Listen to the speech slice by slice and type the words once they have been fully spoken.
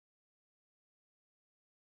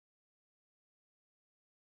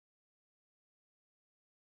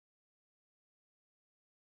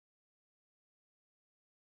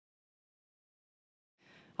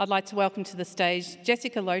I'd like to welcome to the stage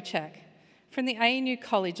Jessica Lowczak from the ANU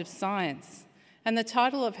College of Science, and the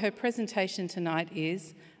title of her presentation tonight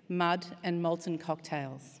is Mud and Molten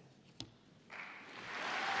Cocktails.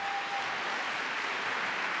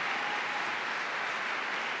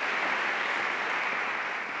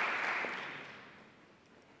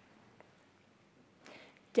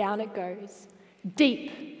 Down it goes,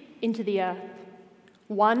 deep into the earth.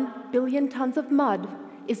 1 billion tonnes of mud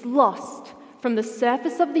is lost from the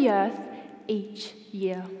surface of the earth each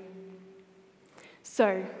year.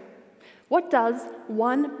 So, what does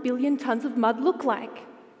 1 billion tonnes of mud look like?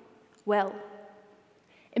 Well,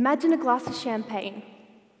 imagine a glass of champagne.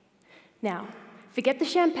 Now, forget the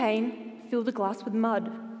champagne, fill the glass with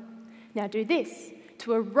mud. Now do this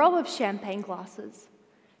to a row of champagne glasses,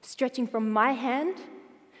 stretching from my hand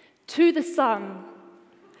to the sun.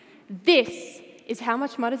 This is how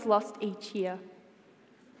much mud is lost each year.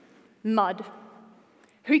 Mud.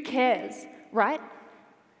 Who cares, right?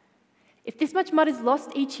 If this much mud is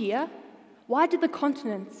lost each year, why do the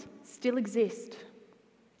continents still exist?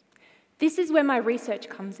 This is where my research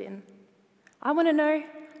comes in. I want to know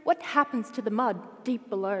what happens to the mud deep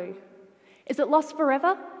below. Is it lost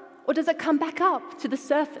forever, or does it come back up to the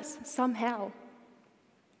surface somehow?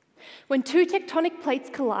 When two tectonic plates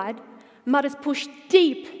collide, mud is pushed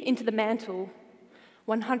deep into the mantle,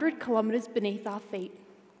 100 kilometres beneath our feet.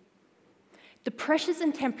 The pressures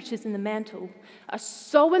and temperatures in the mantle are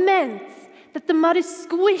so immense that the mud is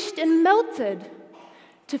squished and melted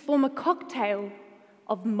to form a cocktail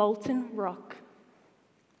of molten rock.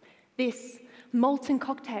 This molten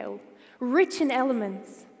cocktail, rich in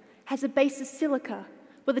elements, has a base of silica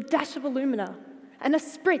with a dash of alumina and a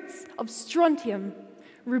spritz of strontium,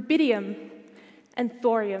 rubidium, and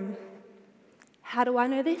thorium. How do I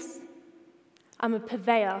know this? I'm a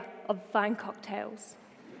purveyor of fine cocktails.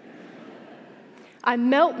 I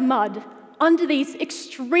melt mud under these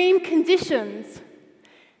extreme conditions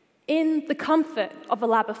in the comfort of a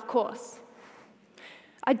lab, of course.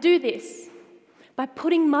 I do this by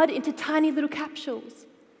putting mud into tiny little capsules.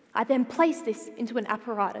 I then place this into an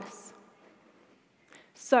apparatus.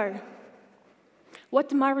 So, what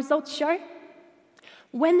do my results show?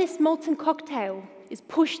 When this molten cocktail is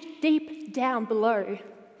pushed deep down below,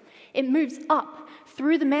 it moves up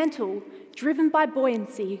through the mantle, driven by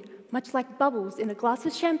buoyancy, much like bubbles in a glass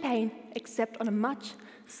of champagne, except on a much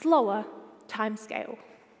slower timescale.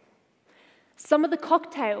 Some of the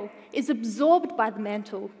cocktail is absorbed by the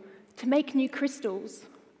mantle to make new crystals.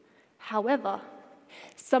 However,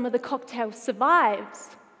 some of the cocktail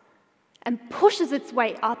survives and pushes its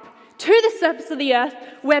way up to the surface of the earth,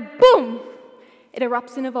 where, boom, it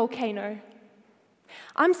erupts in a volcano.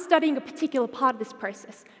 I'm studying a particular part of this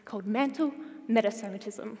process called mantle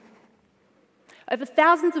metasomatism. Over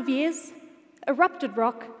thousands of years, erupted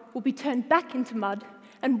rock will be turned back into mud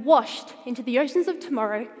and washed into the oceans of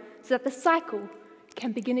tomorrow so that the cycle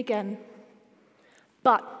can begin again.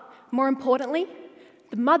 But more importantly,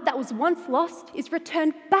 the mud that was once lost is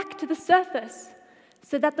returned back to the surface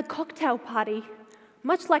so that the cocktail party,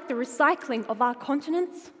 much like the recycling of our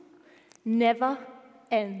continents, never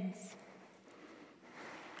ends.